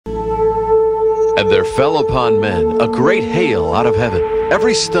And there fell upon men a great hail out of heaven,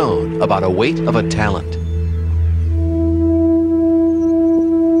 every stone about a weight of a talent.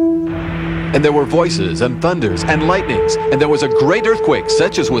 And there were voices and thunders and lightnings, and there was a great earthquake,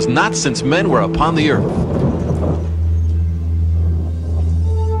 such as was not since men were upon the earth.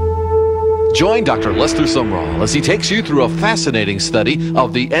 Join Dr. Lester Sumrall as he takes you through a fascinating study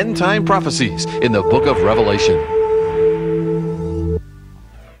of the end-time prophecies in the book of Revelation.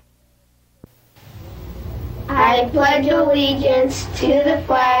 I pledge allegiance to the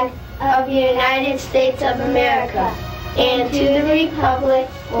flag of the United States of America and to the republic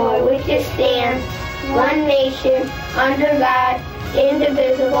for which it stands, one nation, under God,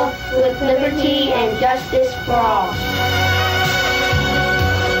 indivisible, with liberty and justice for all.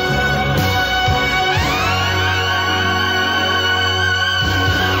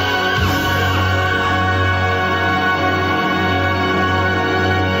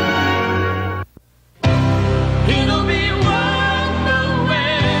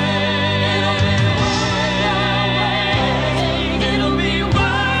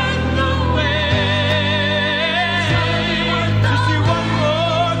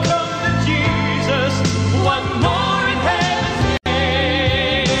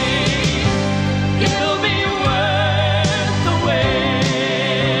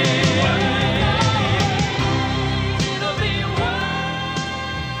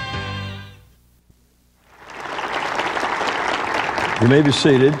 You may be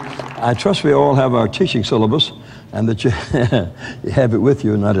seated. I trust we all have our teaching syllabus and that you, you have it with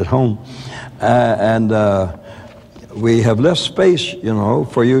you, not at home. We have left space, you know,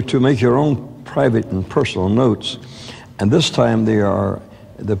 for you to make your own private and personal notes. And this time the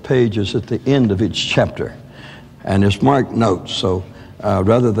page is at the end of each chapter. And it's marked notes. So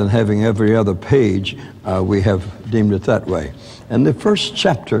rather than having every other page, we have deemed it that way. And the first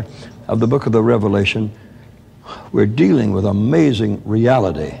chapter of the book of the Revelation, we're dealing with amazing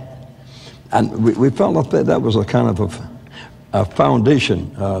reality. And we felt that that was a kind of a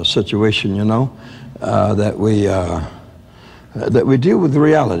foundation situation, you know, that we deal with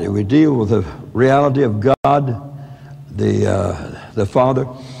reality. We deal with the reality of God, the Father.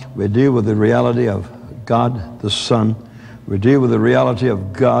 We deal with the reality of God, the Son. We deal with the reality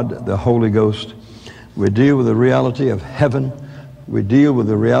of God, the Holy Ghost. We deal with the reality of heaven. We deal with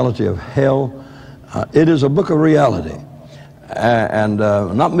the reality of hell. It is a book of reality, and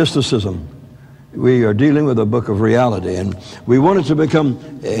not mysticism. We are dealing with a book of reality, and we want it to become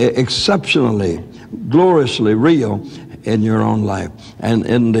exceptionally, gloriously real in your own life. And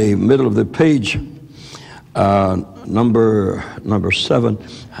in the middle of the page, number 7,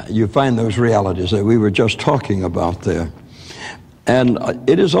 you find those realities that we were just talking about there. And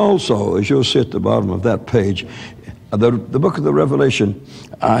it is also, as you'll see at the bottom of that page, the book of the Revelation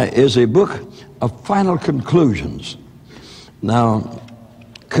is a book of final conclusions. Now,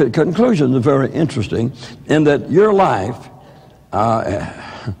 conclusions are very interesting in that your life,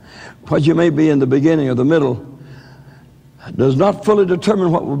 what you may be in the beginning or the middle, does not fully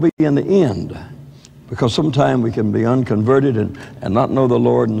determine what will be in the end. Because sometimes we can be unconverted and not know the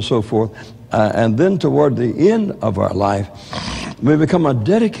Lord and so forth. And then toward the end of our life, we become a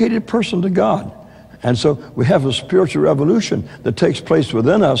dedicated person to God. And so we have a spiritual revolution that takes place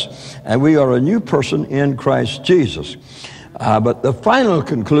within us, and we are a new person in Christ Jesus. But the final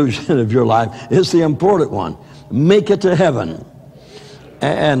conclusion of your life is the important one. Make it to heaven.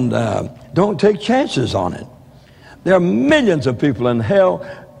 And don't take chances on it. There are millions of people in hell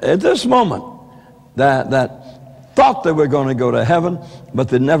at this moment that thought they were going to go to heaven, but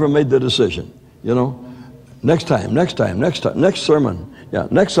they never made the decision. You know, next time, next sermon, yeah,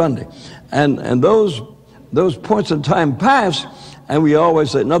 next Sunday. And those points in time pass, and we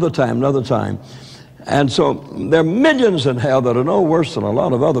always say, another time. And so there are millions in hell that are no worse than a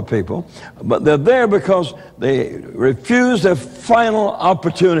lot of other people, but they're there because they refused their final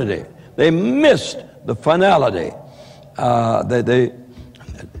opportunity. They missed the finality. The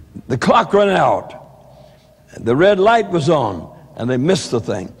clock ran out. The red light was on, and they missed the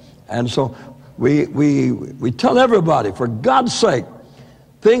thing. And so we tell everybody, for God's sake,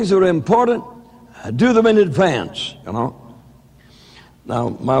 things that are important, do them in advance, you know. Now,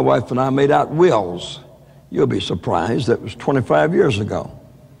 my wife and I made out wills. You'll be surprised, that was 25 years ago.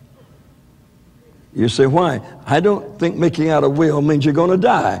 You say, why? I don't think making out a will means you're going to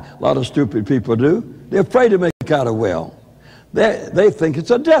die. A lot of stupid people do. They're afraid to make out a will. They think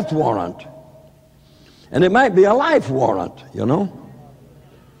it's a death warrant. And it might be a life warrant, you know.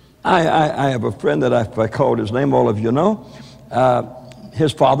 I have a friend that if I called his name, all of you know.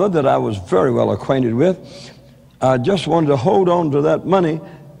 His father, that I was very well acquainted with, just wanted to hold on to that money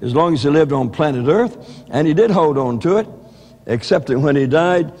as long as he lived on planet Earth, and he did hold on to it, except that when he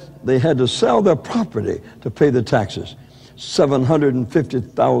died, they had to sell their property to pay the taxes.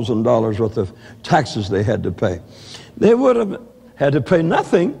 $750,000 worth of taxes they had to pay. They would have had to pay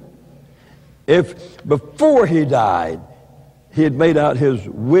nothing if before he died, he had made out his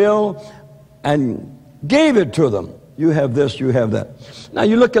will and gave it to them. You have this, you have that. Now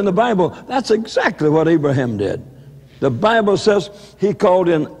you look in the Bible, that's exactly what Abraham did. The Bible says he called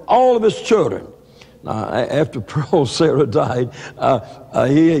in all of his children. Now, after poor old Sarah died,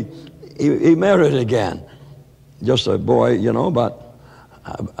 he married again. Just a boy, you know, about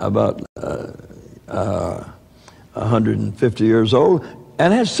 150 years old,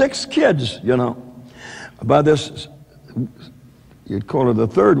 and has 6 kids, you know. By this, you'd call her the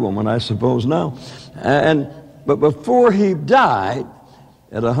third woman, I suppose now. But before he died,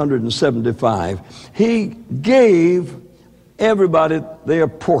 at 175, he gave everybody their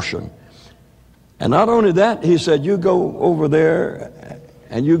portion. And not only that, he said, you go over there,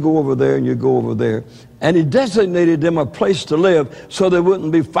 and you go over there, and you go over there. And he designated them a place to live so they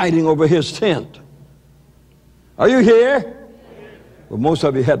wouldn't be fighting over his tent. Are you here? Well, most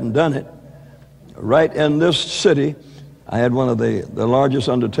of you hadn't done it. Right in this city, I had one of the largest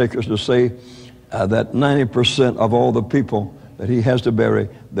undertakers to say that 90% of all the people that he has to bury,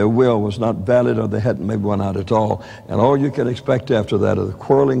 their will was not valid, or they hadn't made one out at all. And all you can expect after that are the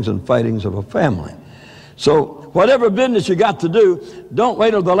quarrelings and fightings of a family. So whatever business you got to do, don't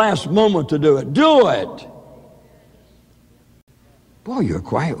wait till the last moment to do it. Do it. Boy, you're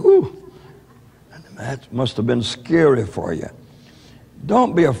quiet. Ooh, that must have been scary for you.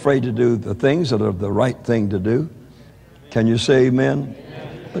 Don't be afraid to do the things that are the right thing to do. Can you say amen?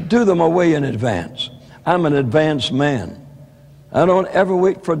 But do them away in advance. I'm an advanced man. I don't ever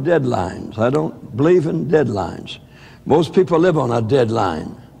wait for deadlines. I don't believe in deadlines. Most people live on a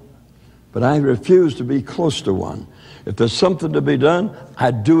deadline, but I refuse to be close to one. If there's something to be done,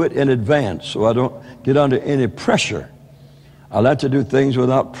 I do it in advance so I don't get under any pressure. I like to do things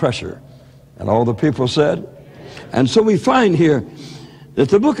without pressure. And all the people said. And so we find here that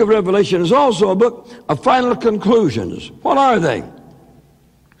the book of Revelation is also a book of final conclusions. What are they?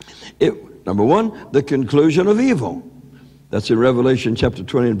 Number one, the conclusion of evil. That's in Revelation chapter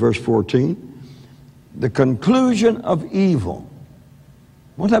 20 and verse 14. The conclusion of evil.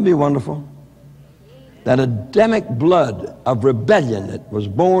 Won't that be wonderful? That Adamic blood of rebellion that was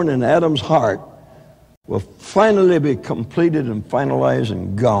born in Adam's heart will finally be completed and finalized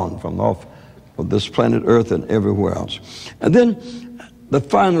and gone from off of this planet Earth and everywhere else. And then the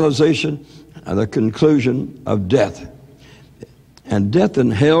finalization and the conclusion of death. And death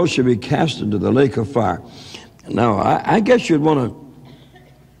and hell shall be cast into the lake of fire. Now, I guess you'd want to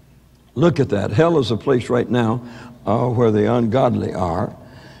look at that. Hell is a place right now where the ungodly are.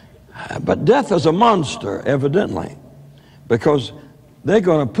 But death is a monster, evidently, because they're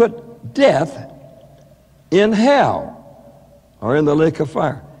going to put death in hell or in the lake of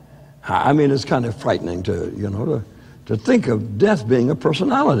fire. I mean, it's kind of frightening to think of death being a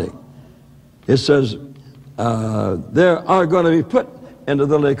personality. It says they are going to be put into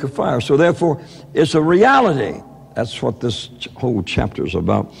the lake of fire. So therefore, it's a reality. That's what this whole chapter is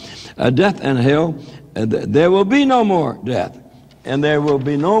about. Death and hell, there will be no more death. And there will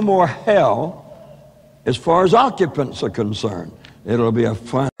be no more hell as far as occupants are concerned. It'll be a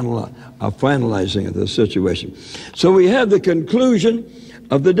finalizing of the situation. So we have the conclusion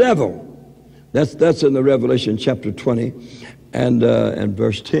of the devil. That's in the Revelation chapter 20 and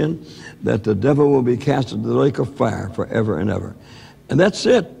verse 10, that the devil will be cast into the lake of fire forever and ever. And that's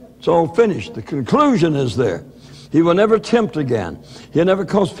it. It's all finished. The conclusion is there. He will never tempt again. He'll never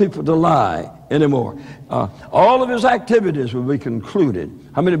cause people to lie anymore. All of his activities will be concluded.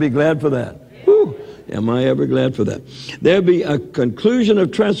 How many be glad for that? Whew. Am I ever glad for that? There'll be a conclusion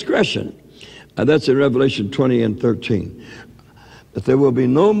of transgression. That's in Revelation 20 and 13. That there will be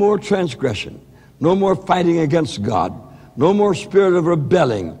no more transgression, no more fighting against God, no more spirit of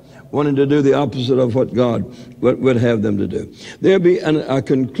rebelling, wanting to do the opposite of what God would have them to do. There'll be a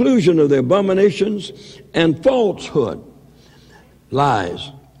conclusion of the abominations and falsehood,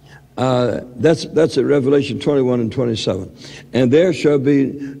 lies. That's in Revelation 21 and 27. And there shall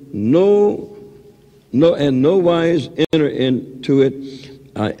be no wise enter into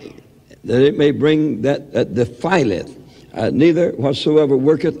it, that it may bring that defileth, neither whatsoever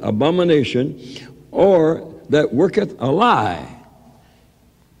worketh abomination, or that worketh a lie.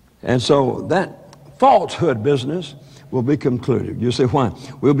 And so that falsehood business will be concluded. You say, why?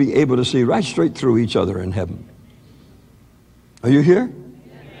 We'll be able to see right straight through each other in heaven. Are you here?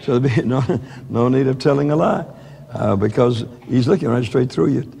 So there'll be no need of telling a lie. because he's looking right straight through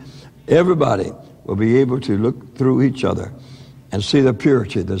you. Everybody will be able to look through each other and see the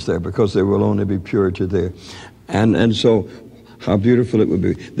purity that's there, because there will only be purity there. And so how beautiful it would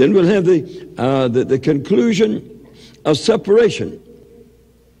be. Then we'll have the conclusion of separation.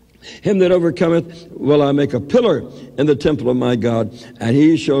 Him that overcometh will I make a pillar in the temple of my God, and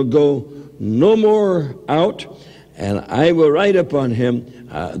he shall go no more out, and I will write upon him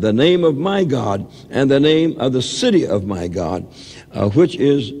the name of my God and the name of the city of my God, which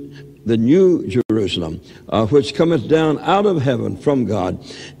is the new Jerusalem, which cometh down out of heaven from God,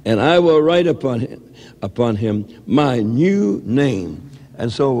 and I will write upon him my new name.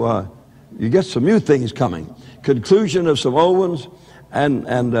 And so you get some new things coming. Conclusion of some old ones, and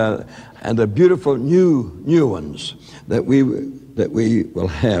the beautiful new ones that we will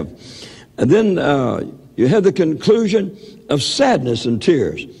have. And then you have the conclusion of sadness and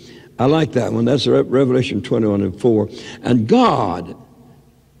tears. I like that one. That's Revelation 21:4. And God,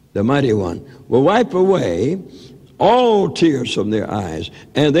 the mighty one, will wipe away all tears from their eyes,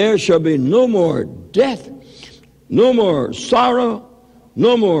 and there shall be no more death, no more sorrow,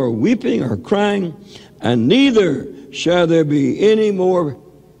 no more weeping or crying, and neither shall there be any more.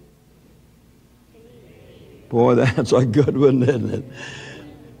 Boy, that's a good one, isn't it?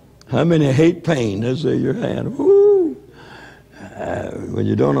 How many hate pain? Let's say your hand. Woo! When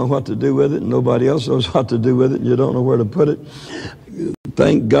you don't know what to do with it, and nobody else knows what to do with it, and you don't know where to put it.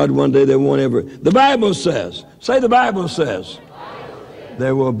 Thank God one day they won't ever. The Bible says, say the Bible says,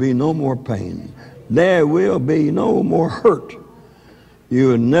 there will be no more pain. There will be no more hurt. You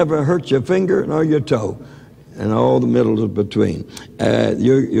will never hurt your finger nor your toe, and all the middle of between.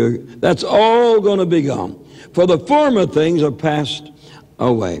 That's all going to be gone. For the former things are passed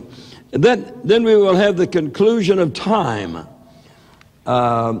away. Then we will have the conclusion of time.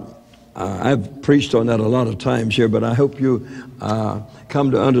 I've preached on that a lot of times here, but I hope you come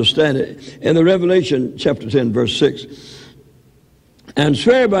to understand it. In the Revelation chapter 10, verse 6, and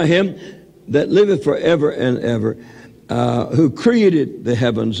swear by him that liveth forever and ever, who created the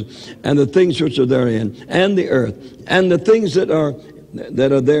heavens and the things which are therein, and the earth, and the things that are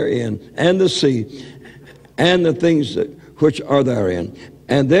therein, and the sea, and the things which are therein.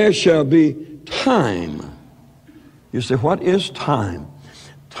 And there shall be time. You say, what is time?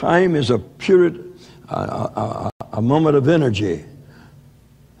 Time is a period, a moment of energy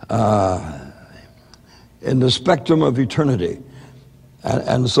in the spectrum of eternity.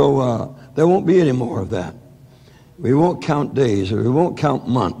 And so there won't be any more of that. We won't count days, or we won't count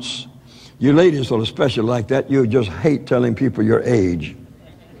months. You ladies will especially like that. You just hate telling people your age.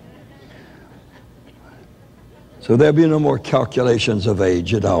 So there'll be no more calculations of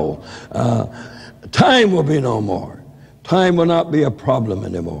age at all. Time will be no more. Time will not be a problem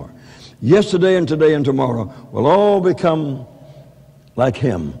anymore. Yesterday and today and tomorrow will all become like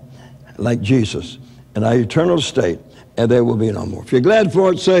him, like Jesus, in our eternal state, and there will be no more. If you're glad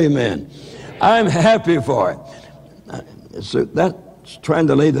for it, say amen. I'm happy for it. So that's trying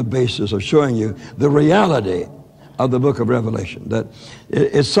to lay the basis of showing you the reality of the book of Revelation, that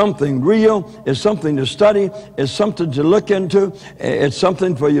it's something real, it's something to study, it's something to look into, it's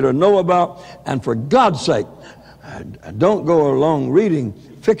something for you to know about, and for God's sake, don't go along reading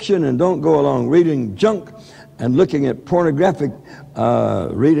fiction, and don't go along reading junk and looking at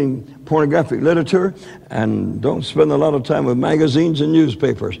reading pornographic literature, and don't spend a lot of time with magazines and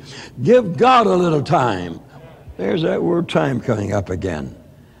newspapers. Give God a little time. There's that word time coming up again.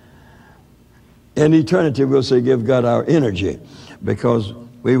 In eternity, we'll say, give God our energy, because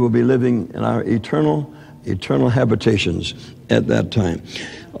we will be living in our eternal habitations at that time.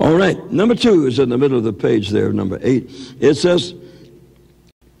 All right, number 2 is in the middle of the page there, number 8. It says,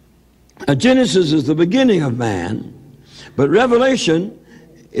 Genesis is the beginning of man, but Revelation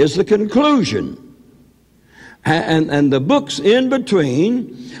is the conclusion. And the books in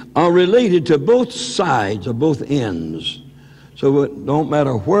between are related to both sides or both ends. So it don't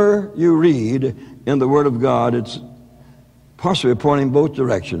matter where you read in the Word of God, it's possibly pointing both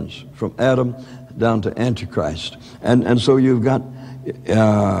directions, from Adam down to Antichrist. And so you've got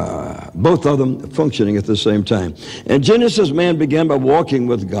both of them functioning at the same time. In Genesis, man began by walking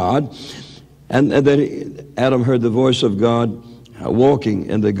with God, and then Adam heard the voice of God walking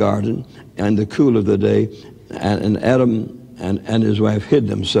in the garden in the cool of the day, and Adam and his wife hid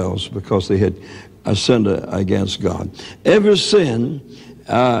themselves because they had sinned against God. Every sin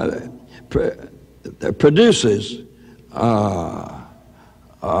produces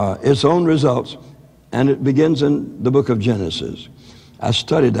its own results, and it begins in the book of Genesis. I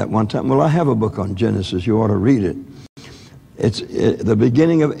studied that one time. Well, I have a book on Genesis. You ought to read it. It's the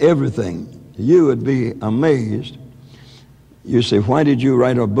beginning of everything you would be amazed. You say, why did you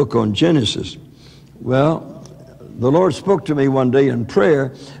write a book on Genesis? Well, the Lord spoke to me one day in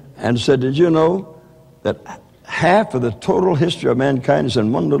prayer and said, did you know that half of the total history of mankind is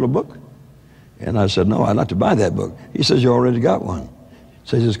in one little book? And I said, no, I'd like to buy that book. He says, you already got one. He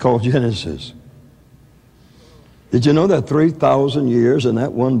says, it's called Genesis. Did you know that 3,000 years in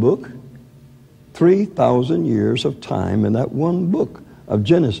that one book? 3,000 years of time in that one book of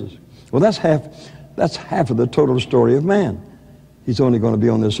Genesis. Well, that's half of the total story of man. He's only going to be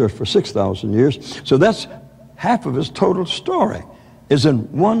on this earth for 6,000 years. So that's half of his total story is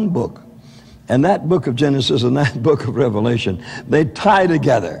in one book. And that book of Genesis and that book of Revelation, they tie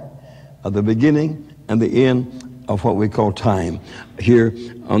together at the beginning and the end of what we call time here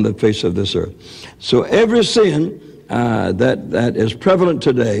on the face of this earth. So every sin that is prevalent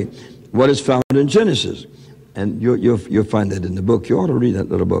today, what is found in Genesis. And you'll find that in the book. You ought to read that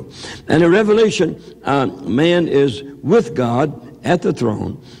little book. And in Revelation, man is with God at the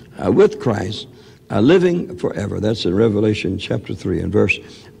throne, with Christ, living forever. That's in Revelation chapter 3 and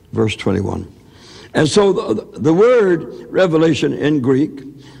verse 21. And so the word revelation in Greek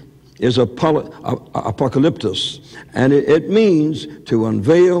is apocalyptos, and it means to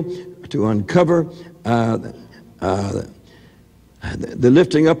unveil, to uncover, the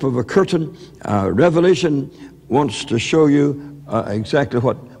lifting up of a curtain. Revelation wants to show you exactly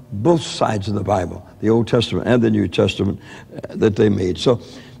what both sides of the Bible, the Old Testament and the New Testament, that they made. So,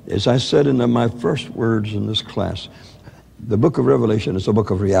 as I said in my first words in this class, the book of Revelation is a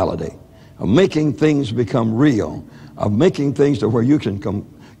book of reality, of making things become real, of making things to where you can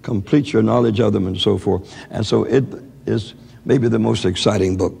complete your knowledge of them and so forth. And so it is maybe the most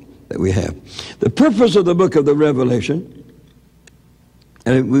exciting book that we have. The purpose of the book of the Revelation,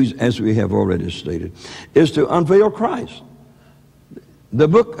 and as we have already stated, is to unveil Christ. The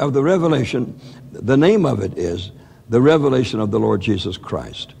book of the Revelation, the name of it is the revelation of the Lord Jesus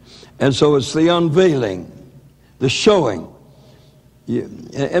Christ. And so it's the unveiling, the showing.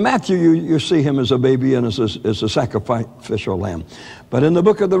 In Matthew, you see him as a baby and as a sacrificial lamb. But in the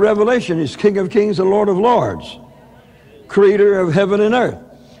book of the Revelation, he's King of Kings and Lord of Lords, creator of heaven and earth.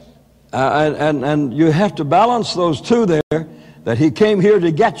 And you have to balance those two there, that he came here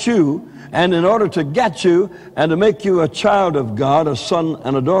to get you, and in order to get you and to make you a child of God, a son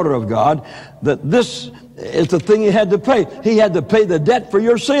and a daughter of God, that this is the thing he had to pay. He had to pay the debt for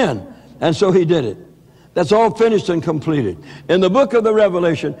your sin, and so he did it. That's all finished and completed. In the book of the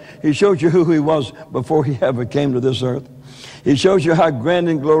Revelation, he shows you who he was before he ever came to this earth. He shows you how grand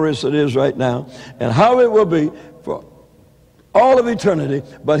and glorious it is right now, and how it will be for all of eternity.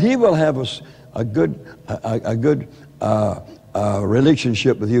 But he will have a good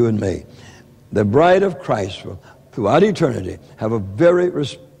relationship with you and me. The bride of Christ will, throughout eternity, have a very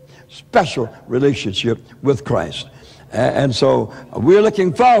special relationship with Christ. And so we're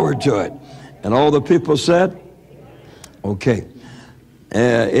looking forward to it. And all the people said, okay.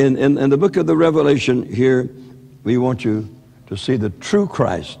 In the book of the Revelation here, we want you to see the true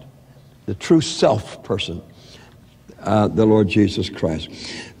Christ, the true self person, the Lord Jesus Christ.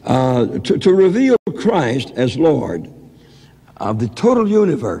 To reveal Christ as Lord of the total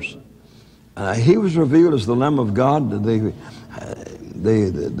universe. He was revealed as the Lamb of God, the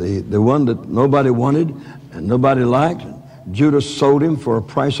one that nobody wanted and nobody liked. Judas sold him for a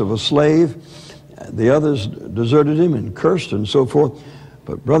price of a slave. The others deserted him and cursed and so forth.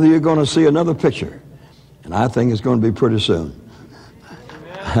 But brother, you're going to see another picture, and I think it's going to be pretty soon.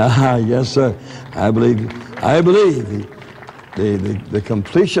 Yes, sir. I believe the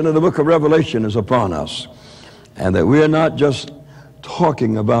completion of the book of Revelation is upon us, and that we are not just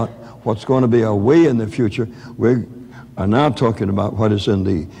talking about what's going to be away in the future. We are now talking about what is in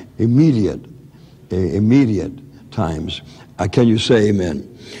the immediate times. Can you say amen?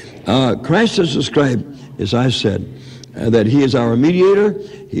 Christ is described, as I said, that he is our mediator,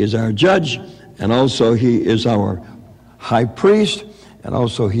 he is our judge, and also he is our high priest, and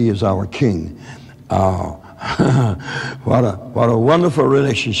also he is our king. What a wonderful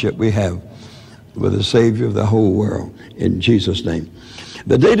relationship we have with the Savior of the whole world, in Jesus' name.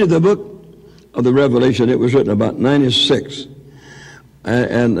 The date of the book of the Revelation, it was written about 96,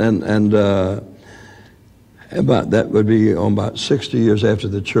 and about that would be about 60 years after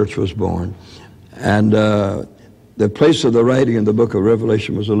the church was born. And the place of the writing in the book of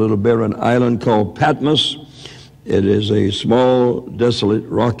Revelation was a little barren island called Patmos. It is a small, desolate,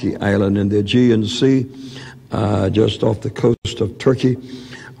 rocky island in the Aegean Sea, just off the coast of Turkey,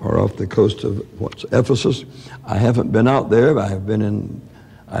 or off the coast of Ephesus. I haven't been out there. I have been in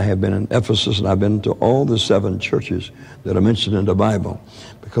I have been in Ephesus, and I've been to all the 7 churches that are mentioned in the Bible,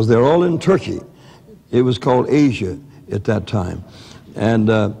 because they're all in Turkey. It was called Asia at that time. And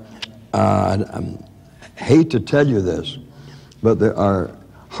I hate to tell you this, but there are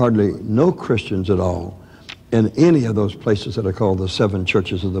hardly no Christians at all in any of those places that are called the 7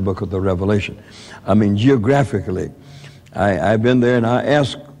 churches of the book of the Revelation. I mean, geographically, I've been there, and I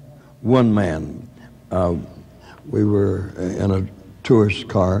asked one man, we were in a tourist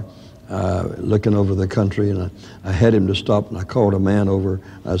car looking over the country, and I had him to stop, and I called a man over.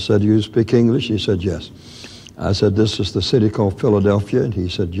 I said, "Do you speak English?" He said, "Yes." I said, "This is the city called Philadelphia?" And he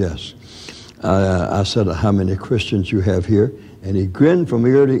said, "Yes." I said, "How many Christians you have here?" And he grinned from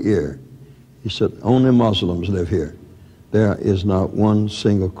ear to ear. He said, "Only Muslims live here. There is not one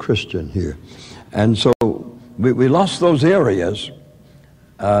single Christian here." And so we lost those areas,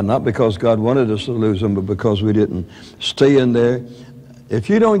 not because God wanted us to lose them, but because we didn't stay in there. If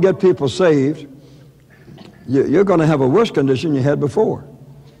you don't get people saved, you're going to have a worse condition you had before.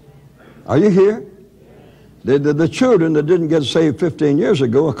 Are you here? The children that didn't get saved 15 years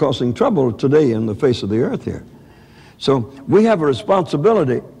ago are causing trouble today in the face of the earth here. So we have a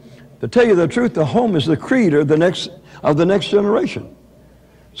responsibility. To tell you the truth, the home is the creed of the next generation.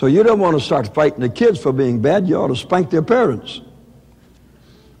 So you don't want to start fighting the kids for being bad. You ought to spank their parents.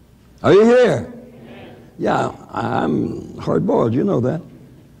 Are you here? Yeah, I'm hard-boiled. You know that.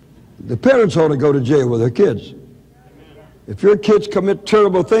 The parents ought to go to jail with their kids. If your kids commit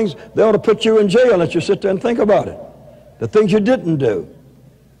terrible things, they ought to put you in jail and let you sit there and think about it. The things you didn't do.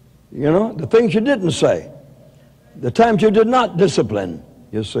 You know, the things you didn't say. The times you did not discipline,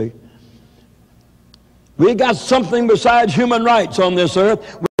 you see. We got something besides human rights on this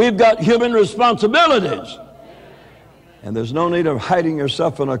earth. We've got human responsibilities. And there's no need of hiding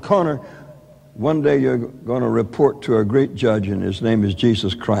yourself in a corner. One day you're going to report to a great judge, and his name is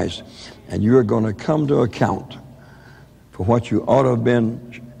Jesus Christ. And you're going to come to account for what you ought to have been,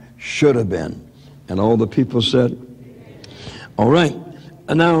 should have been. And all the people said, all right.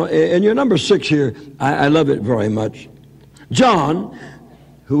 And now, in your number 6 here, I love it very much. John,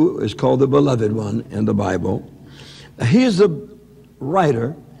 who is called the beloved one in the Bible, he is the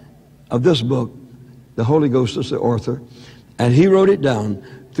writer of this book. The Holy Ghost is the author, and he wrote it down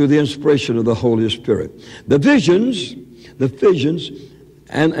through the inspiration of the Holy Spirit. The visions,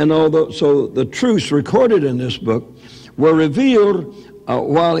 and all so the truths recorded in this book were revealed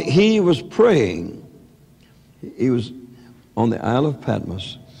while he was praying. He was on the Isle of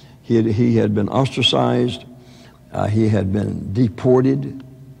Patmos. He had been ostracized. He had been deported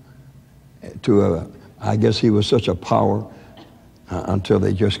to I guess he was such a power until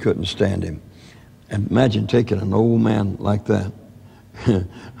they just couldn't stand him. And imagine taking an old man like that, an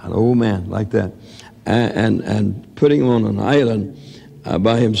old man like that, and putting him on an island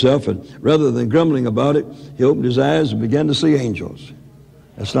by himself. And rather than grumbling about it, he opened his eyes and began to see angels.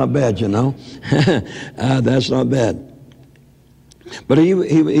 That's not bad, you know. That's not bad. But he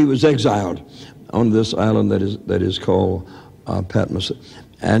was exiled on this island that is called Patmos.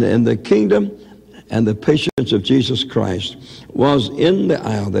 And in the kingdom and the patience of Jesus Christ was in the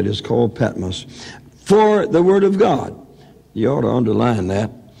isle that is called Patmos for the word of God. You ought to underline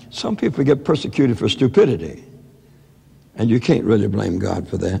that. Some people get persecuted for stupidity, and you can't really blame God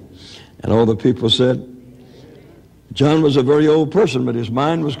for that. And all the people said, John was a very old person, but his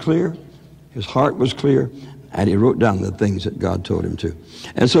mind was clear, his heart was clear, and he wrote down the things that God told him to.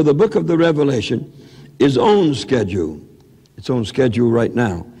 And so the book of the Revelation is on schedule. It's on schedule right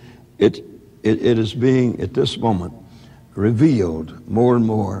now. It is being, at this moment, revealed more and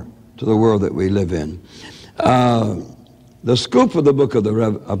more to the world that we live in. The scope of the book of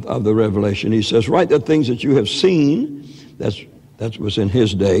the Revelation, he says, write the things that you have seen, that was in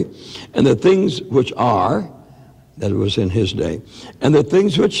his day, and the things which are, that was in his day, and the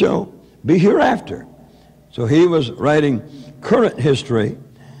things which shall be hereafter. So he was writing current history,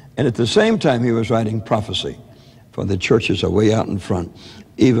 and at the same time he was writing prophecy for the churches are way out in front,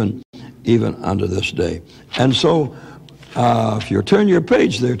 even unto this day. And so if you turn your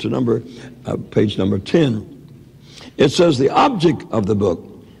page there to page number 10, it says the object of the book.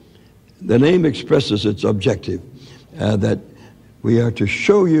 The name expresses its objective, that we are to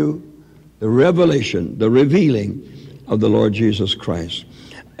show you the revelation, the revealing of the Lord Jesus Christ.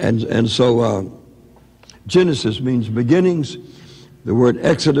 And so Genesis means beginnings. The word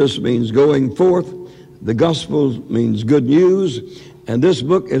Exodus means going forth. The Gospels means good news. And this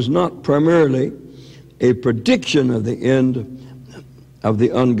book is not primarily a prediction of the end of the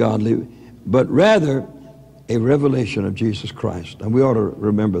ungodly, but rather a revelation of Jesus Christ. And we ought to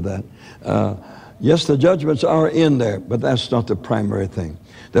remember that. Yes, the judgments are in there, but that's not the primary thing.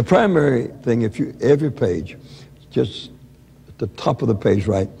 The primary thing, every page, just at the top of the page,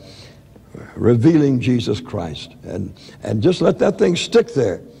 right, revealing Jesus Christ. And just let that thing stick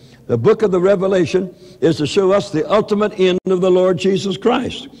there. The book of the Revelation is to show us the ultimate end of the Lord Jesus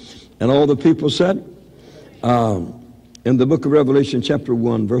Christ. And all the people said, in the book of Revelation, chapter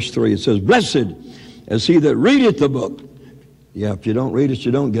 1, verse 3, it says, "Blessed is he that readeth the book." Yeah, if you don't read it,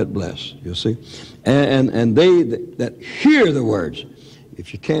 you don't get blessed, you see. And they that hear the words.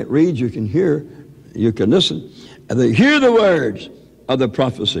 If you can't read, you can hear, you can listen. And they hear the words of the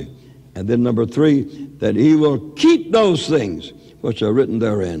prophecy. And then number 3, that he will keep those things which are written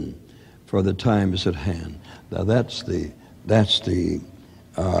therein, for the time is at hand. Now that's the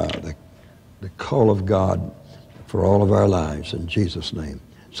call of God for all of our lives in Jesus' name.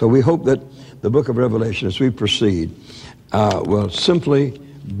 So we hope that the book of Revelation, as we proceed, will simply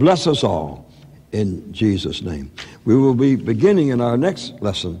bless us all in Jesus' name. We will be beginning in our next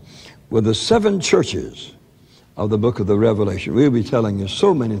lesson with the 7 churches of the book of the Revelation. We'll be telling you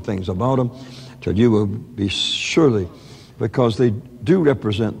so many things about them till you will be surely, because they do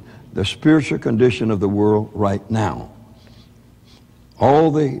represent the spiritual condition of the world right now.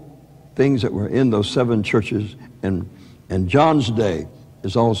 All the things that were in those 7 churches in John's day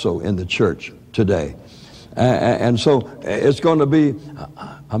is also in the church today. And so it's going to be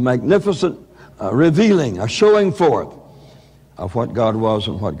a magnificent revealing, a showing forth of what God was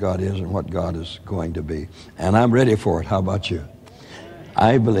and what God is and what God is going to be. And I'm ready for it. How about you?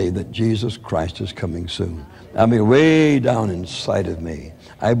 I believe that Jesus Christ is coming soon. I mean, way down inside of me,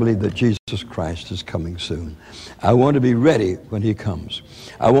 I believe that Jesus Christ is coming soon. I want to be ready when he comes.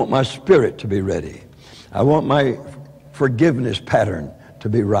 I want my spirit to be ready. I want my forgiveness pattern to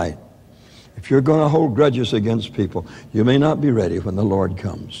be right. If you're going to hold grudges against people, you may not be ready when the Lord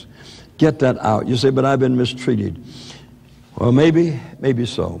comes. Get that out. You say, but I've been mistreated. Well, maybe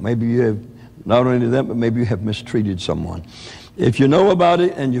so. Maybe you have, not only that, but maybe you have mistreated someone. If you know about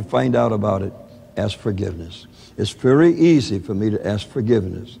it and you find out about it, ask forgiveness. It's very easy for me to ask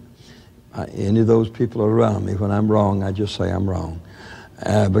forgiveness. Any of those people around me, when I'm wrong, I just say I'm wrong.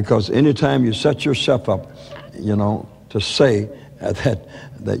 Because anytime you set yourself up, to say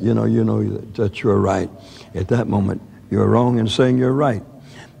that you know that you're right, at that moment you're wrong in saying you're right.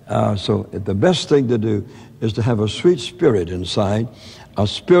 So the best thing to do is to have a sweet spirit inside, a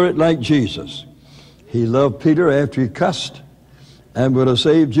spirit like Jesus. He loved Peter after he cussed, and would have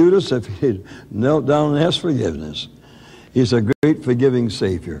saved Judas if he'd knelt down and asked forgiveness. He's a great forgiving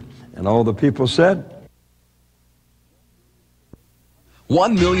Savior. And all the people said,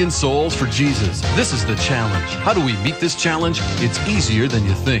 1 million souls for Jesus. This is the challenge. How do we meet this challenge? It's easier than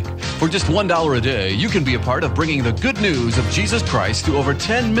you think. For just $1 a day, you can be a part of bringing the good news of Jesus Christ to over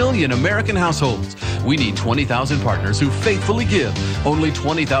 10 million American households. We need 20,000 partners who faithfully give. Only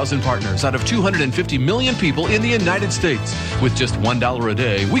 20,000 partners out of 250 million people in the United States. With just $1 a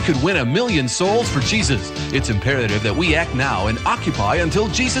day, we could win 1 million souls for Jesus. It's imperative that we act now and occupy until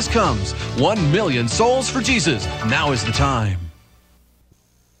Jesus comes. 1 million souls for Jesus. Now is the time.